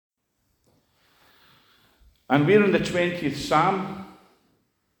And we're in the 20th Psalm,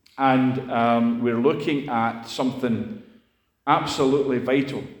 and we're looking at something absolutely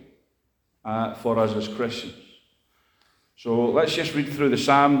vital for us as Christians. So let's just read through the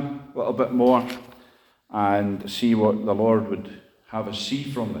Psalm a little bit more and see what the Lord would have us see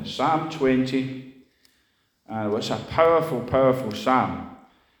from this. Psalm 20, it's a powerful, powerful Psalm.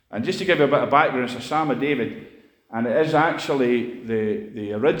 And just to give you a bit of background, it's a Psalm of David, and it is actually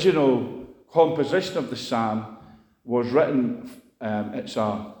the original composition of the Psalm was written, it's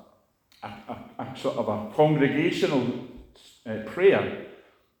a sort of a congregational prayer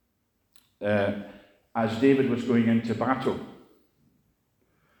as David was going into battle.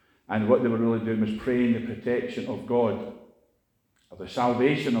 And what they were really doing was praying the protection of God, or the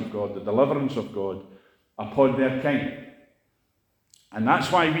salvation of God, the deliverance of God upon their king. And that's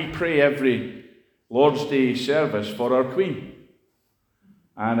why we pray every Lord's Day service for our Queen.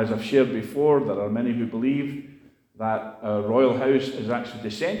 And as I've shared before, there are many who believe that our royal house is actually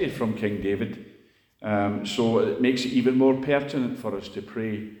descended from King David. So it makes it even more pertinent for us to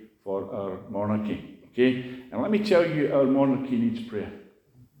pray for our monarchy. Okay? And let me tell you, our monarchy needs prayer.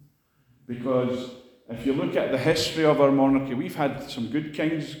 Because if you look at the history of our monarchy, we've had some good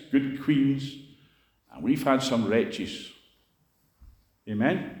kings, good queens, and we've had some wretches.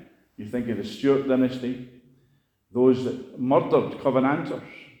 Amen? You think of the Stuart dynasty, those that murdered Covenanters.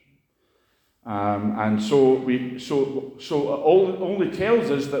 And so it only tells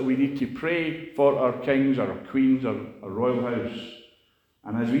us that we need to pray for our kings, or our queens, or our royal house.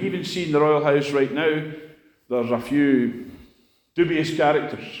 And as we even see in the royal house right now, there's a few dubious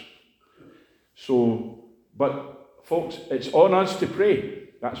characters. So, but folks, it's on us to pray.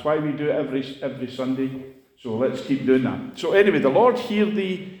 That's why we do it every Sunday. So let's keep doing that. So anyway, the Lord hear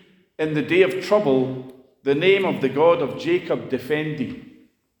thee in the day of trouble, the name of the God of Jacob defend thee.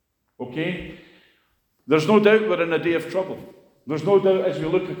 Okay? There's no doubt we're in a day of trouble. There's no doubt as we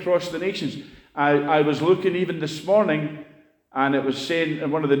look across the nations. I was looking even this morning, and it was saying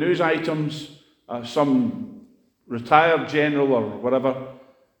in one of the news items, some retired general or whatever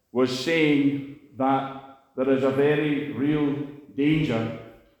was saying that there is a very real danger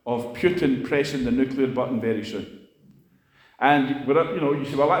of Putin pressing the nuclear button very soon. And you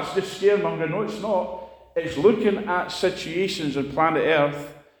say, well, that's just scaremongering. No, it's not. It's looking at situations on planet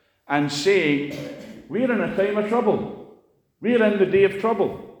Earth and saying, we're in a time of trouble. We're in the day of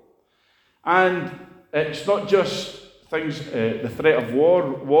trouble. And it's not just things, the threat of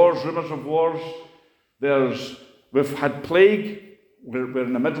wars, rumours of wars. We've had plague. We're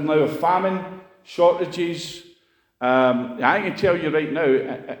in the middle now of famine, shortages. I can tell you right now,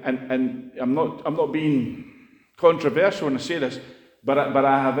 and I'm not being controversial when I say this, but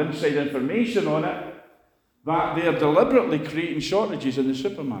I have inside information on it, that they are deliberately creating shortages in the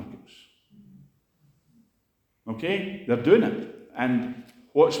supermarkets. Okay? They're doing it. And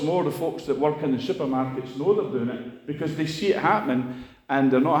what's more, the folks that work in the supermarkets know they're doing it because they see it happening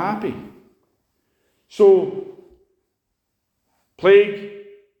and they're not happy. So, plague,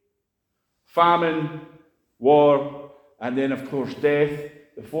 famine, war, and then, of course, death,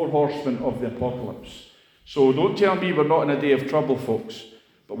 the four horsemen of the apocalypse. So don't tell me we're not in a day of trouble, folks.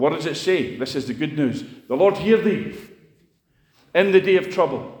 But what does it say? This is the good news. The Lord hear thee in the day of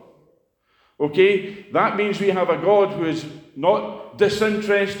trouble. Okay? That means we have a God who is not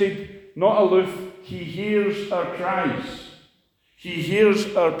disinterested, not aloof. He hears our cries. He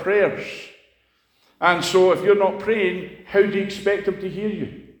hears our prayers. And so if you're not praying, how do you expect him to hear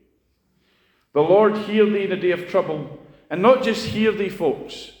you? The Lord hear thee in the day of trouble. And not just hear thee,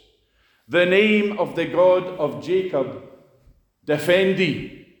 folks. The name of the God of Jacob defend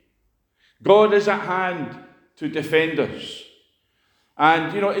thee. God is at hand to defend us.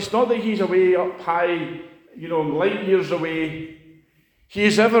 And, it's not that he's away up high, light years away. He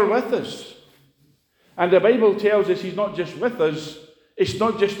is ever with us. And the Bible tells us he's not just with us. It's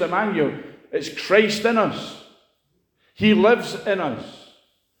not just Emmanuel. It's Christ in us. He lives in us.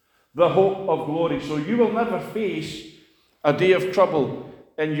 The hope of glory. So you will never face a day of trouble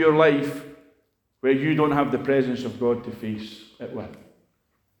in your life where you don't have the presence of God to face it with.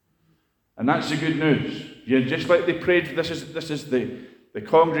 And that's the good news. Just like they prayed, this is the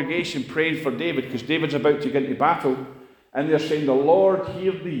congregation praying for David, because David's about to get into battle, and they're saying, the Lord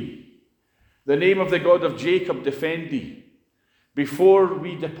hear thee. The name of the God of Jacob defend thee. Before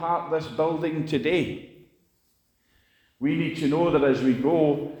we depart this building today, we need to know that as we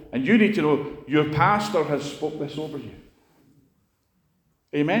go, and you need to know, your pastor has spoke this over you.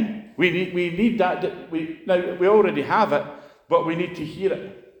 Amen? We need that. We already have it, but we need to hear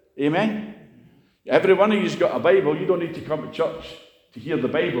it. Amen? Every one of you's got a Bible. You don't need to come to church to hear the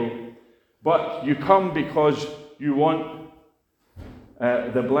Bible. But you come because you want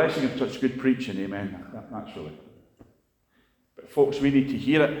the blessing of such good preaching, amen. Naturally. But folks, we need to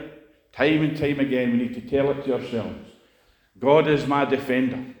hear it time and time again. We need to tell it to ourselves. God is my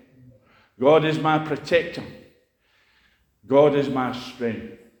defender. God is my protector. God is my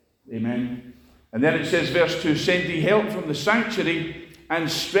strength. Amen. And then it says, verse 2, send thee help from the sanctuary and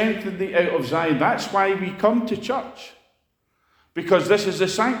strengthen thee out of Zion. That's why we come to church. Because this is the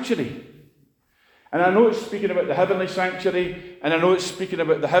sanctuary. And I know it's speaking about the heavenly sanctuary, and I know it's speaking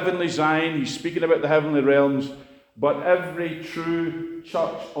about the heavenly Zion. He's speaking about the heavenly realms. But every true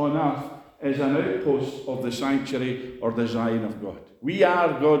church on earth is an outpost of the sanctuary or the Zion of God. We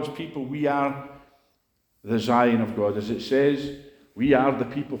are God's people. We are the Zion of God. As it says, we are the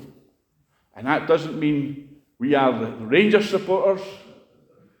people. And that doesn't mean we are the Rangers supporters.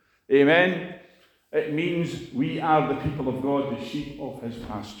 Amen. It means we are the people of God, the sheep of his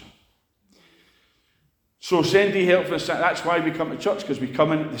pasture. So send thee help from the sanctuary. That's why we come to church, because we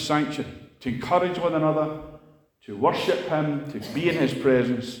come into the sanctuary to encourage one another, to worship him, to be in his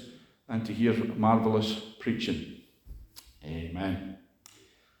presence, and to hear marvellous preaching. Amen.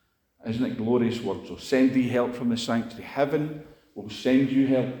 Isn't it glorious words? So send thee help from the sanctuary. Heaven will send you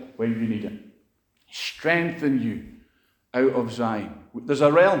help when you need it. Strengthen you out of Zion. There's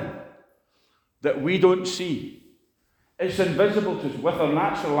a realm that we don't see. It's invisible to us with our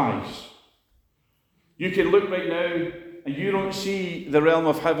natural eyes. You can look right now and you don't see the realm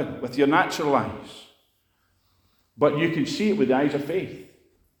of heaven with your natural eyes. But you can see it with the eyes of faith.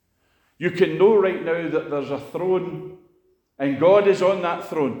 You can know right now that there's a throne and God is on that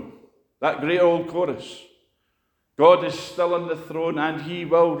throne. That great old chorus. God is still on the throne and he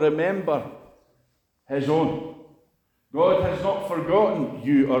will remember his own. God has not forgotten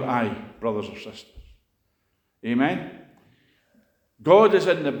you or I, brothers or sisters. Amen? God is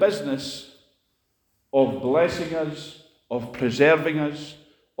in the business of blessing us, of preserving us,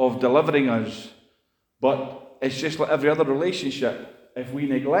 of delivering us. But it's just like every other relationship. If we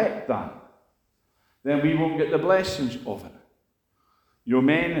neglect that, then we won't get the blessings of it. Your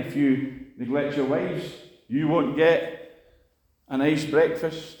men, if you neglect your wives, you won't get a nice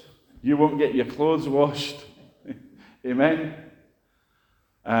breakfast. You won't get your clothes washed. Amen.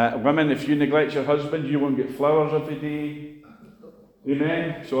 Women, if you neglect your husband, you won't get flowers every day.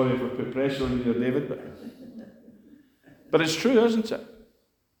 Amen. Sorry if I put pressure on you there, David. But it's true, isn't it?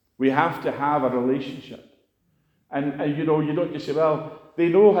 We have to have a relationship. And you don't just say, well, they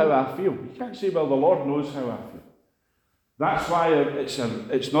know how I feel. You can't say, well, the Lord knows how I feel. That's why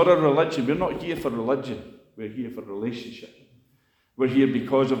it's not a religion. We're not here for religion. We're here for relationship. We're here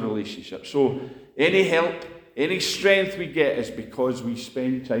because of relationship. So any help, any strength we get is because we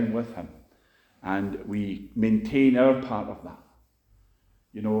spend time with him. And we maintain our part of that.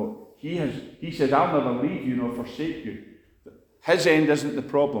 He says, I'll never leave you nor forsake you. His end isn't the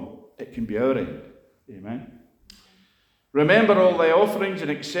problem. It can be our end. Amen. Remember all thy offerings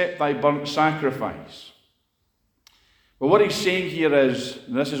and accept thy burnt sacrifice. Well, what he's saying here is,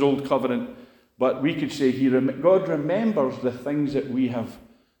 and this is Old Covenant, but we could say God remembers the things that we have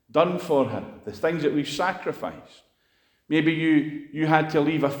done for him, the things that we've sacrificed. Maybe you had to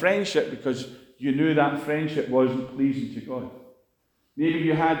leave a friendship because you knew that friendship wasn't pleasing to God. Maybe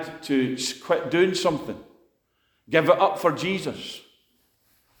you had to quit doing something, give it up for Jesus.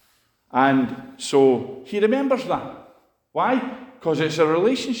 And so he remembers that. Why? Because it's a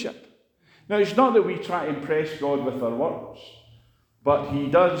relationship. Now, it's not that we try to impress God with our words, but he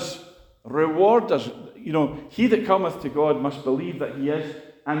does reward us. He that cometh to God must believe that he is,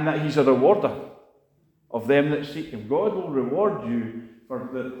 and that he's a rewarder of them that seek him. God will reward you for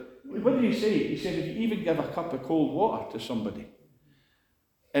what did he say? He said, if you even give a cup of cold water to somebody,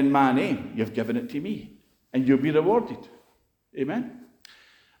 in my name, you've given it to me, and you'll be rewarded. Amen?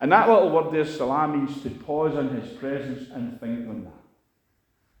 And that little word there, Salah, means to pause in his presence and think on that.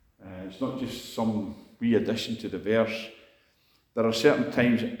 It's not just some wee addition to the verse. There are certain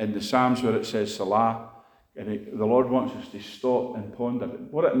times in the Psalms where it says Salah, and the Lord wants us to stop and ponder.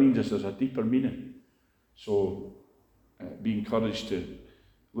 What it means is there's a deeper meaning. So be encouraged to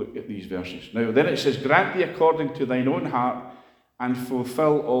look at these verses. Now then it says, grant thee according to thine own heart and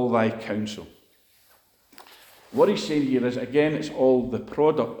fulfill all thy counsel. What he's saying here is, again, it's all the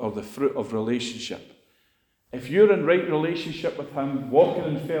product or the fruit of relationship. If you're in right relationship with him, walking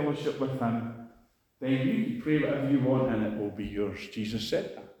in fellowship with him, then you can pray whatever you want and it will be yours. Jesus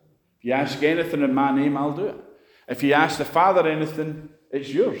said that. If you ask anything in my name, I'll do it. If you ask the Father anything, it's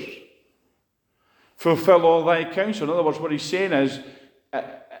yours. Fulfill all thy counsel. In other words, what he's saying is,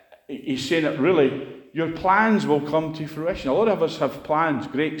 he's saying it really, your plans will come to fruition. A lot of us have plans,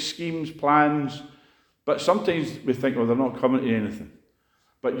 great schemes, plans, but sometimes we think, well, they're not coming to anything.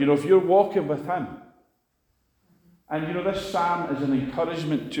 But, if you're walking with him, and, this psalm is an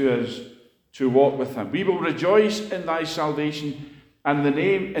encouragement to us to walk with him. We will rejoice in thy salvation, and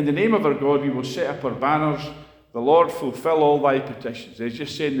in the name of our God we will set up our banners. The Lord fulfill all thy petitions. He's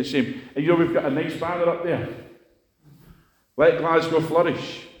just saying the same. And we've got a nice banner up there. Let Glasgow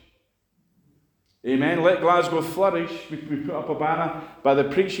flourish. Amen. Let Glasgow flourish. We put up a banner by the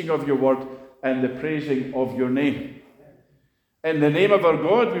preaching of your word and the praising of your name. In the name of our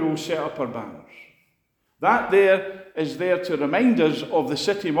God we will set up our banners. That there is there to remind us of the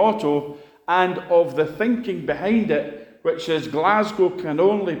city motto and of the thinking behind it, which is Glasgow can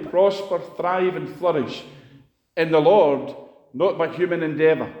only prosper, thrive and flourish in the Lord, not by human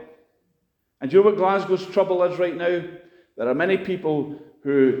endeavour. And do you know what Glasgow's trouble is right now? There are many people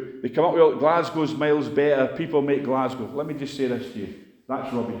who, they come up with, Glasgow's miles better, people make Glasgow. Let me just say this to you,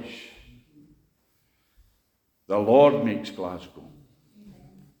 that's rubbish. The Lord makes Glasgow.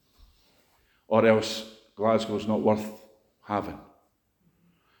 Or else Glasgow's not worth having.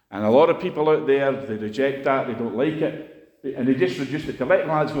 And a lot of people out there, they reject that, they don't like it, and they just reduce it to let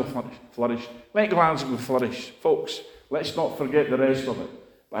Glasgow flourish. Let Glasgow flourish. Folks, let's not forget the rest of it.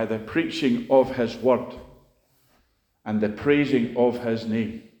 By the preaching of his word and the praising of his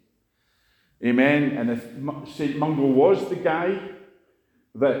name. Amen. And if St. Mungo was the guy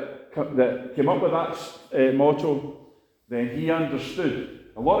that came up with that motto, then he understood.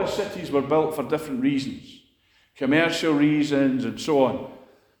 A lot of cities were built for different reasons. Commercial reasons and so on.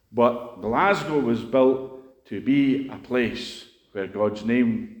 But Glasgow was built to be a place where God's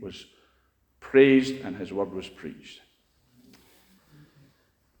name was praised and his word was preached.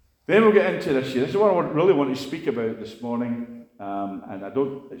 Then we'll get into this year. This is what I really want to speak about this morning. And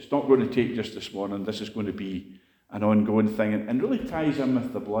it's not going to take just this morning. This is going to be an ongoing thing and really ties in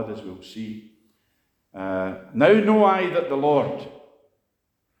with the blood, as we'll see. Now know I that the Lord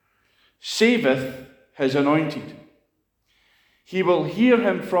saveth his anointed. He will hear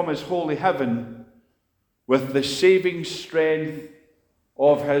him from his holy heaven with the saving strength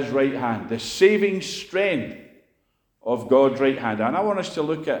of his right hand. The saving strength of God's right hand. And I want us to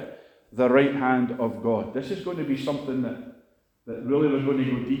look at the right hand of God. This is going to be something that really we're going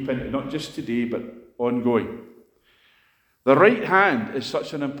to go deep into, not just today, but ongoing. The right hand is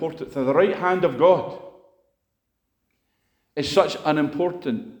such an important thing. The right hand of God is such an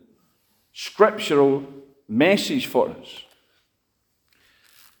important scriptural message for us.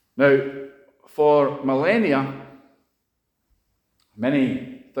 Now, for millennia,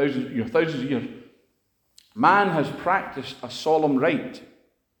 many thousands of years, man has practiced a solemn rite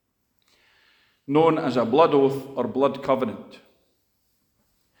known as a blood oath or blood covenant.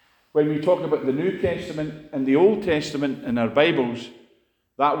 When we talk about the New Testament and the Old Testament in our Bibles,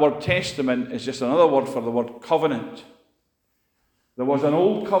 that word testament is just another word for the word covenant. There was an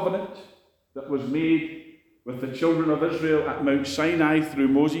old covenant that was made with the children of Israel at Mount Sinai through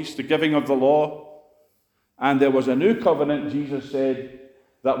Moses, the giving of the law. And there was a new covenant, Jesus said,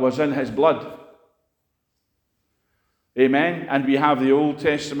 that was in his blood. Amen. And we have the Old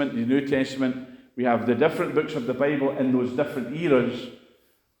Testament, the New Testament. We have the different books of the Bible in those different eras.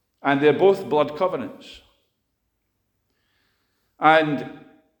 And they're both blood covenants. And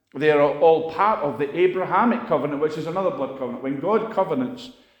they are all part of the Abrahamic covenant, which is another blood covenant. When God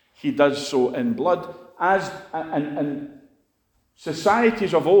covenants, he does so in blood. And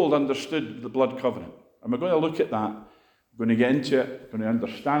societies of old understood the blood covenant. And we're going to look at that. We're going to get into it. We're going to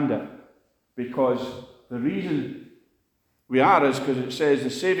understand it. Because the reason we are is because it says the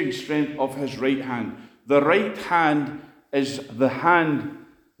saving strength of his right hand. The right hand is the hand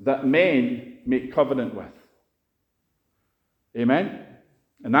that men make covenant with. Amen?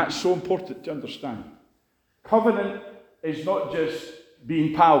 And that's so important to understand. Covenant is not just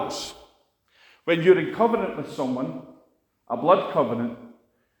being pals. When you're in covenant with someone, a blood covenant,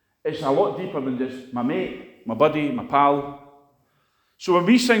 it's a lot deeper than just my mate, my buddy, my pal. So when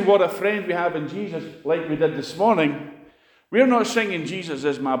we sing What a Friend We Have in Jesus, like we did this morning, we're not singing Jesus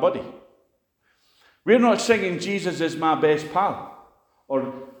is my buddy. We're not singing Jesus is my best pal.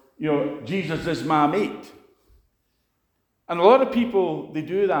 Or, Jesus is my mate. And a lot of people, they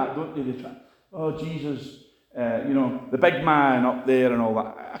do that, don't they? They try, oh, Jesus, the big man up there and all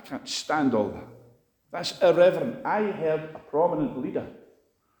that. I can't stand all that. That's irreverent. I heard a prominent leader.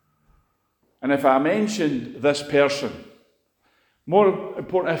 And if I mentioned this person, more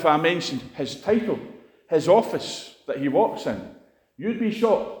important, if I mentioned his title, his office that he walks in, you'd be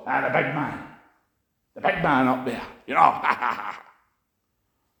shocked. The big man. The big man up there.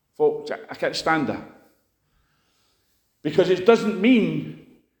 Folks, I can't stand that. Because it doesn't mean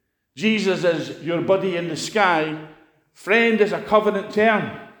Jesus is your buddy in the sky. Friend is a covenant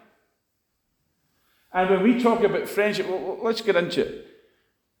term. And when we talk about friendship, well, let's get into it.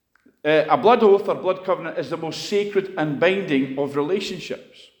 A blood oath or blood covenant is the most sacred and binding of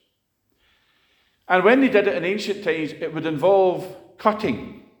relationships. And when they did it in ancient times, it would involve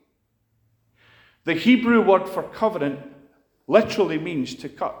cutting. The Hebrew word for covenant literally means to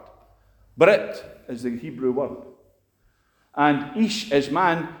cut. Brit is the Hebrew word. And ish is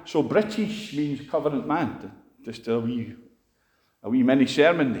man, so British means covenant man. Just a wee mini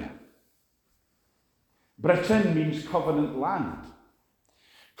sermon there. Britain means covenant land.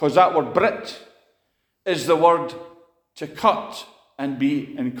 Because that word Brit is the word to cut and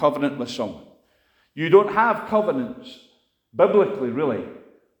be in covenant with someone. You don't have covenants, biblically really,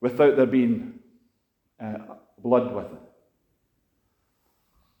 without there being blood with it.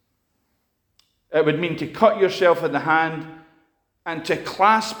 It would mean to cut yourself in the hand and to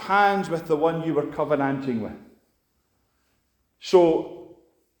clasp hands with the one you were covenanting with. So,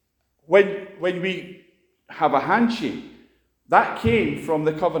 when we have a handshake, that came from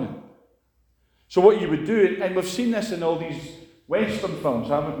the covenant. So what you would do, and we've seen this in all these Western films,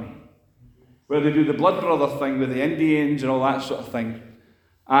 haven't we? Where they do the blood brother thing with the Indians and all that sort of thing.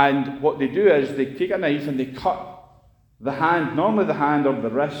 And what they do is they take a knife and they cut the hand, normally the hand or the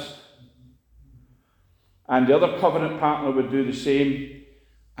wrist. And the other covenant partner would do the same.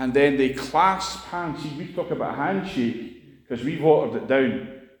 And then they clasp hands. See, we talk about a handshake because we've watered it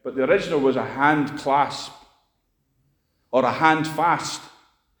down. But the original was a hand clasp or a hand fast.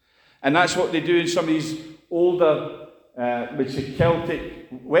 And that's what they do in some of these older, let's say Celtic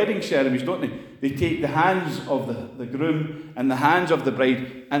wedding ceremonies, don't they? They take the hands of the groom and the hands of the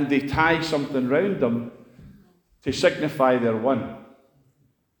bride and they tie something round them to signify they're one.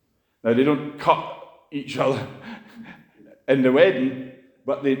 Now, they don't cut each other in the wedding,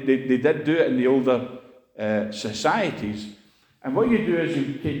 but they did do it in the older societies. And what you do is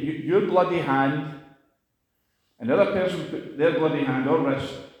you take your bloody hand, and the other person put their bloody hand or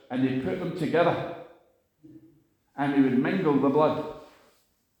wrist, and they put them together. And they would mingle the blood.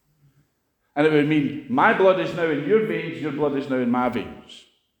 And it would mean, my blood is now in your veins, your blood is now in my veins.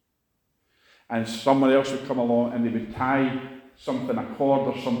 And someone else would come along and they would tie something, a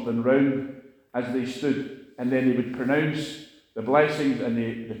cord or something round as they stood. And then they would pronounce the blessings and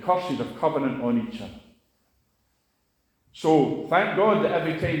the curses of covenant on each other. So, thank God that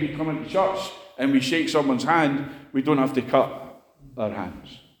every time we come into church and we shake someone's hand, we don't have to cut our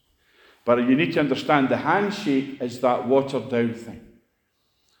hands. But you need to understand the handshake is that watered down thing.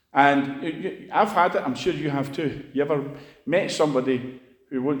 And I've had it, I'm sure you have too. You ever met somebody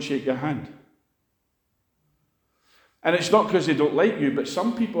who won't shake your hand? And it's not because they don't like you, but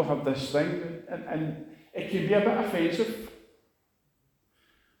some people have this thing, and it can be a bit offensive.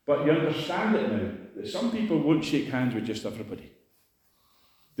 But you understand it now, that some people won't shake hands with just everybody.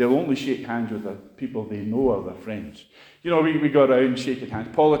 They'll only shake hands with the people they know or their friends. You know, we go around shaking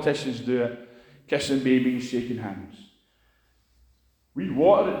hands. Politicians do it, kissing babies, shaking hands. We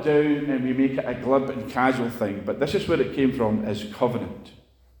water it down and we make it a glib and casual thing, but this is where it came from, as covenant.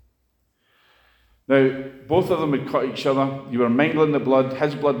 Now, both of them would cut each other. You were mingling the blood.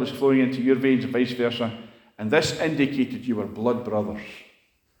 His blood was flowing into your veins and vice versa. And this indicated you were blood brothers.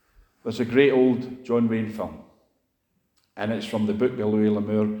 There's a great old John Wayne film. And it's from the book by Louis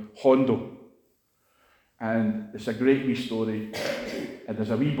L'Amour, Hondo. And it's a great wee story. And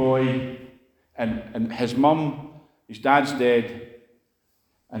there's a wee boy, and his mum, his dad's dead,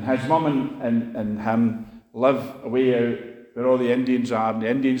 and his mum and him live away out where all the Indians are, and the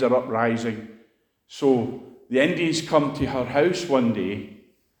Indians are uprising. So the Indians come to her house one day,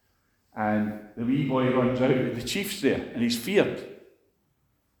 and the wee boy runs out. The chief's there, and he's feared.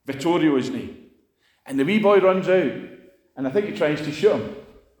 Vittorio is his name. And the wee boy runs out, and I think he tries to shoot him.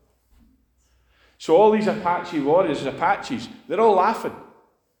 So all these Apache warriors, Apaches, they're all laughing.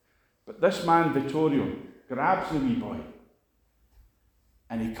 But this man, Vittorio, grabs the wee boy,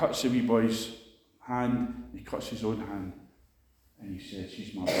 and he cuts the wee boy's hand, he cuts his own hand, and he says,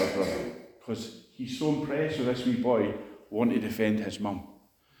 "She's my blood brother." Because he's so impressed with this wee boy wanting to defend his mum.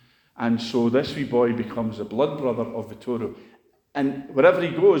 And so this wee boy becomes the blood brother of Vittorio. And wherever he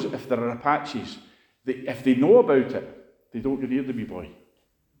goes, if there are Apaches, if they know about it, they don't go near the wee boy.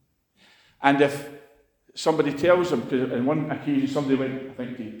 And if somebody tells them, because on one occasion somebody went, I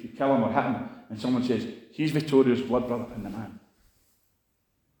think, to kill him or hit him, and someone says, "He's Vittorio's blood brother," and the man.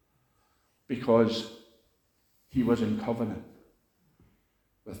 Because he was in covenant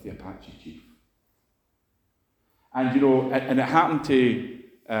with the Apache chief. And you know, and it happened to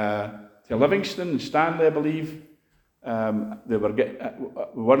Livingston and Stanley, I believe, They were getting,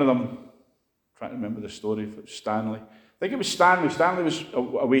 one of them, trying to remember the story, if it was Stanley. I think it was Stanley. Stanley was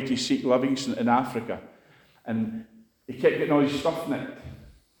away to seek Livingston in Africa. And he kept getting all his stuff nicked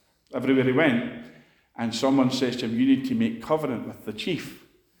everywhere he went. And someone says to him, you need to make covenant with the chief.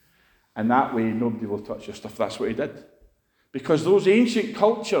 And that way nobody will touch your stuff. That's what he did. Because those ancient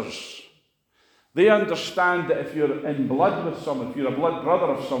cultures, they understand that if you're in blood with someone, if you're a blood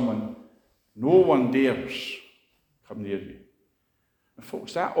brother of someone, no one dares come near you. And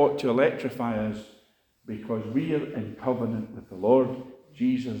folks, that ought to electrify us, because we are in covenant with the Lord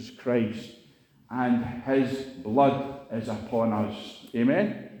Jesus Christ, and his blood is upon us.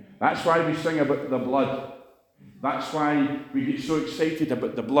 Amen? That's why we sing about the blood. That's why we get so excited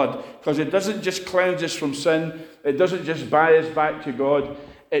about the blood, because it doesn't just cleanse us from sin. It doesn't just buy us back to God.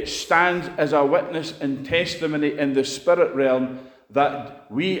 It stands as a witness and testimony in the spirit realm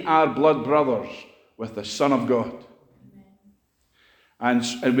that we are blood brothers with the Son of God. And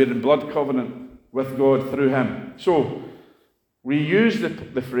we're in blood covenant with God through him. So, we use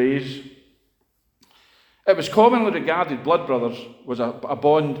the phrase. It was commonly regarded, blood brothers was a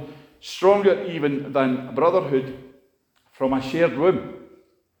bond stronger even than brotherhood from a shared womb.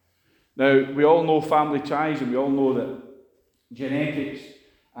 Now, we all know family ties, and we all know that genetics,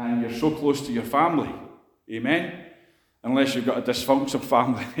 and you're so close to your family. Amen? Unless you've got a dysfunctional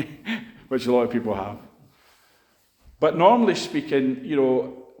family, which a lot of people have. But normally speaking,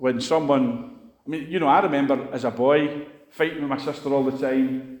 when someone, I remember as a boy fighting with my sister all the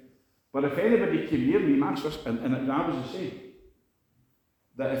time. But if anybody came near me, my sister, and I was the same,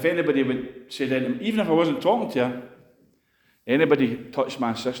 that if anybody would say to him, even if I wasn't talking to her, anybody touched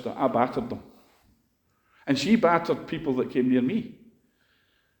my sister, I battered them. And she battered people that came near me.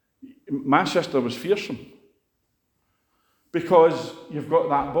 My sister was fearsome. Because you've got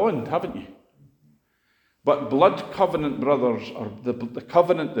that bond, haven't you? But blood covenant brothers, or the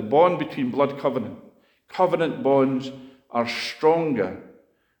covenant, the bond between blood covenant bonds are stronger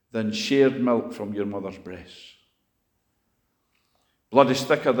than shared milk from your mother's breasts. Blood is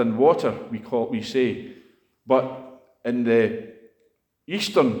thicker than water, we say. But in the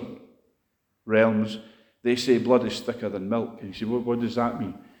Eastern realms, they say blood is thicker than milk. And you say, what does that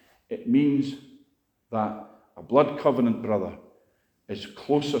mean? It means that a blood covenant brother is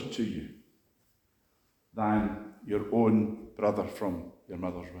closer to you than your own brother from your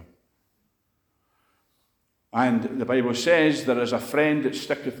mother's womb. And the Bible says there is a friend that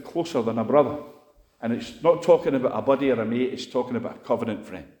sticketh closer than a brother. And it's not talking about a buddy or a mate, it's talking about a covenant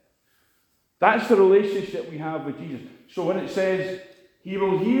friend. That's the relationship we have with Jesus. So when it says, he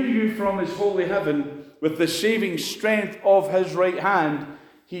will hear you from his holy heaven with the saving strength of his right hand,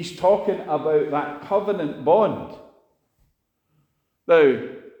 he's talking about that covenant bond. Now,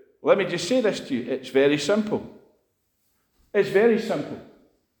 let me just say this to you. It's very simple. It's very simple.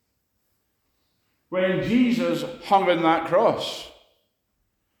 When Jesus hung on that cross,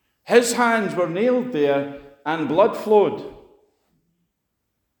 his hands were nailed there and blood flowed.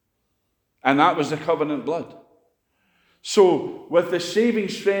 And that was the covenant blood. So, with the saving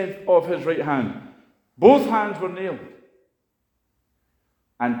strength of his right hand, both hands were nailed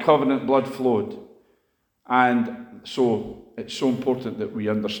and covenant blood flowed. And so, it's so important that we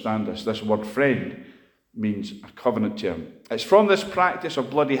understand this. This word friend means a covenant term. It's from this practice of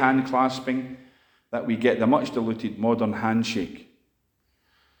bloody hand clasping that we get the much diluted modern handshake.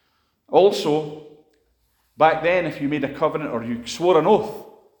 Also, back then, if you made a covenant or you swore an oath,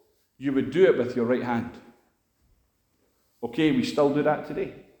 you would do it with your right hand. Okay, we still do that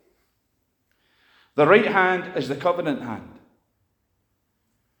today. The right hand is the covenant hand.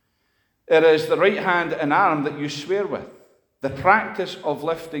 It is the right hand and arm that you swear with. The practice of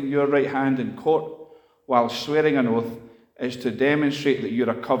lifting your right hand in court while swearing an oath is to demonstrate that you're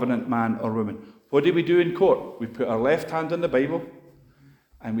a covenant man or woman. What do we do in court? We put our left hand on the Bible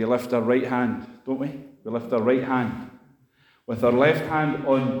and we lift our right hand, don't we? We lift our right hand. With our left hand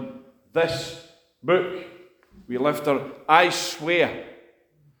on this book, we lift I swear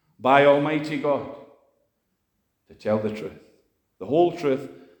by Almighty God to tell the truth, the whole truth,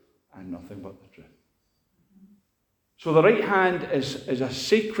 and nothing but the truth. So the right hand is a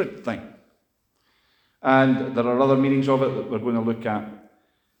sacred thing. And there are other meanings of it that we're going to look at.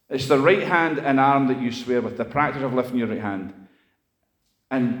 It's the right hand and arm that you swear with, the practice of lifting your right hand.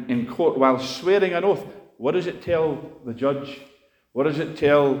 And in court, while swearing an oath, what does it tell the judge? What does it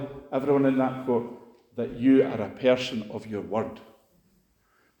tell everyone in that court? That you are a person of your word.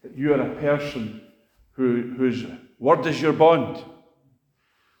 That you are a person whose word is your bond.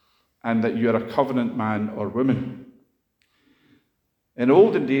 And that you are a covenant man or woman. In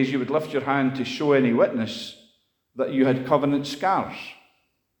olden days, you would lift your hand to show any witness that you had covenant scars.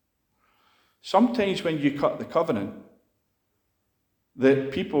 Sometimes when you cut the covenant, the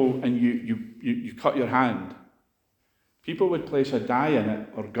people, and you cut your hand, people would place a dye in it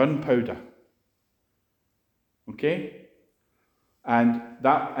or gunpowder. Okay? And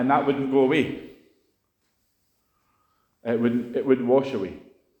that wouldn't go away. It wouldn't wash away.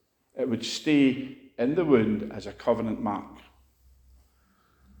 It would stay in the wound as a covenant mark.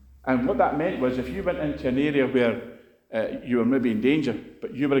 And what that meant was if you went into an area where you were maybe in danger,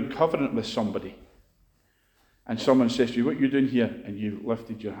 but you were in covenant with somebody, and someone says to you, "What are you doing here?" And you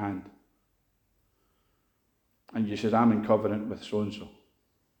lifted your hand. And you said, "I'm in covenant with so-and-so."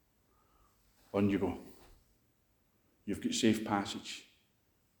 On you go. You've got safe passage.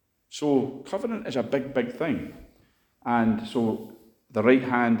 So covenant is a big, big thing. And so the right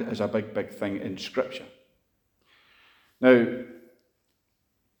hand is a big, big thing in Scripture. Now,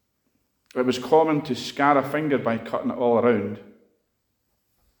 it was common to scar a finger by cutting it all around.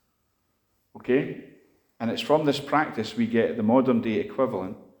 Okay? And it's from this practice we get the modern day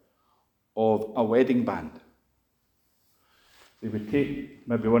equivalent of a wedding band. They would take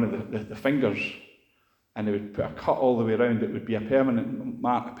maybe one of the fingers and they would put a cut all the way around. It would be a permanent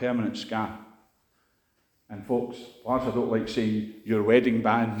mark, a permanent scar. And folks, whilst I don't like saying your wedding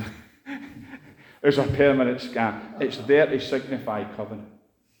band is a permanent scar, it's there to signify covenant.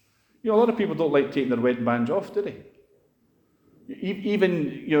 You know, a lot of people don't like taking their wedding bands off, do they?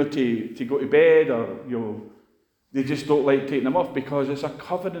 Even, to go to bed, or, they just don't like taking them off because it's a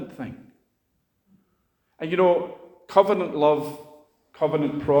covenant thing. And covenant love,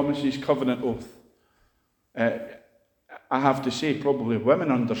 covenant promises, covenant oath. I have to say, probably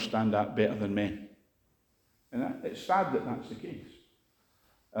women understand that better than men. And it's sad that that's the case.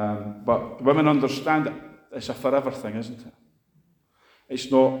 But women understand it. It's a forever thing, isn't it? It's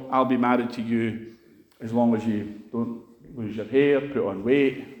not, "I'll be married to you as long as you don't lose your hair, put on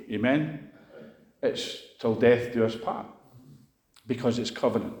weight." Amen? It's till death do us part. Because it's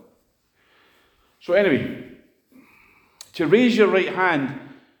covenant. So anyway, to raise your right hand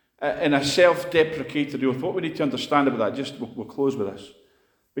in a self-deprecatory oath, what we need to understand about that, we'll close with this.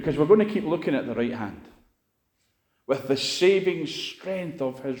 Because we're going to keep looking at the right hand. With the saving strength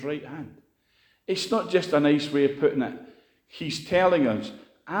of his right hand. It's not just a nice way of putting it. He's telling us,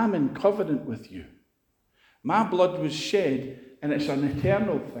 "I'm in covenant with you. My blood was shed, and it's an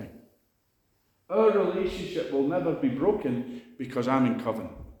eternal thing. Our relationship will never be broken because I'm in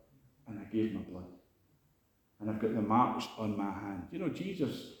covenant. And I gave my blood. And I've got the marks on my hand."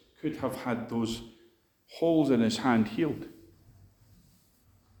 Jesus could have had those holes in his hand healed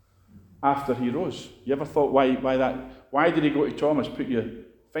after he rose. You ever thought why that? Why did he go to Thomas, "Put your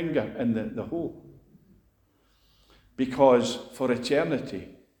finger in the hole"? Because for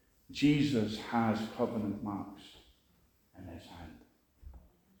eternity, Jesus has covenant marks in his hand.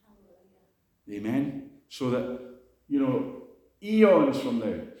 Amen? So that, eons from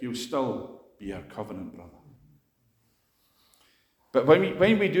now, he'll still be our covenant brother. But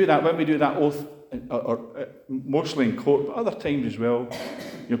when we do that oath, or mostly in court, but other times as well,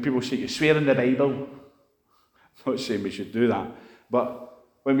 people say, "You swear in the Bible." I'm not saying we should do that. But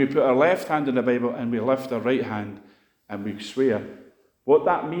when we put our left hand in the Bible and we lift our right hand and we swear, what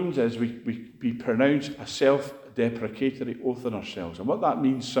that means is we pronounce a self-deprecatory oath on ourselves. And what that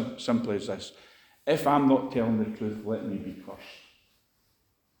means simply is this: if I'm not telling the truth, let me be cursed.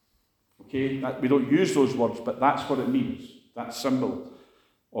 Okay? We don't use those words, but that's what it means. That symbol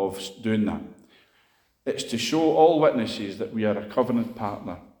of doing that. It's to show all witnesses that we are a covenant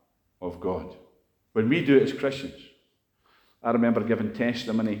partner of God. When we do it as Christians. I remember giving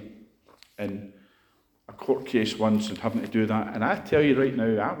testimony in a court case once and having to do that. And I tell you right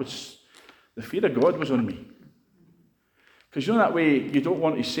now, the fear of God was on me. Because that way you don't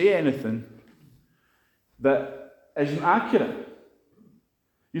want to say anything that isn't accurate.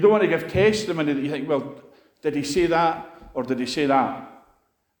 You don't want to give testimony that you think, "Well, did he say that or did he say that?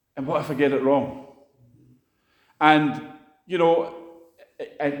 And what if I get it wrong?" And,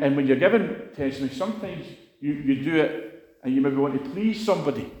 and when you're giving testimony, sometimes you do it and you maybe want to please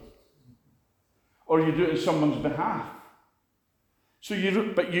somebody. Or you do it on someone's behalf. So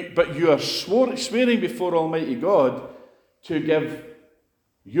you are swearing before Almighty God to give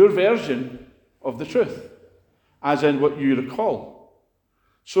your version of the truth, as in what you recall.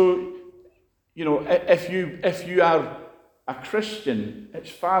 So, if you are a Christian, it's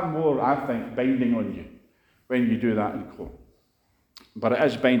far more, I think, binding on you when you do that in court. But it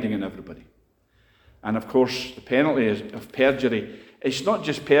is binding on everybody. And of course, the penalty of perjury, it's not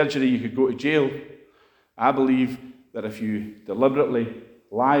just perjury, you could go to jail. I believe that if you deliberately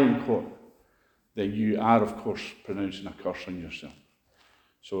lie in court, then you are, of course, pronouncing a curse on yourself.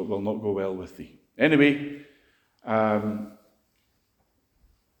 So it will not go well with thee. Anyway,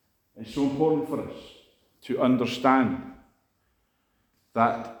 it's so important for us to understand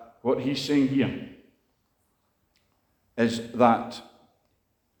that what he's saying here is that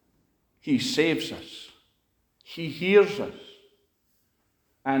he saves us, he hears us,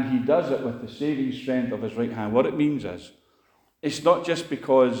 and he does it with the saving strength of his right hand. What it means is, it's not just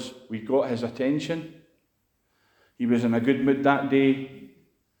because we got his attention, he was in a good mood that day,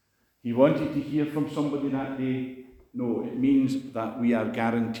 he wanted to hear from somebody that day. No, it means that we are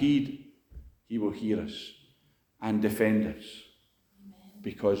guaranteed he will hear us and defend us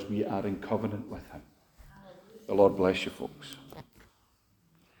because we are in covenant with him. The Lord bless you, folks.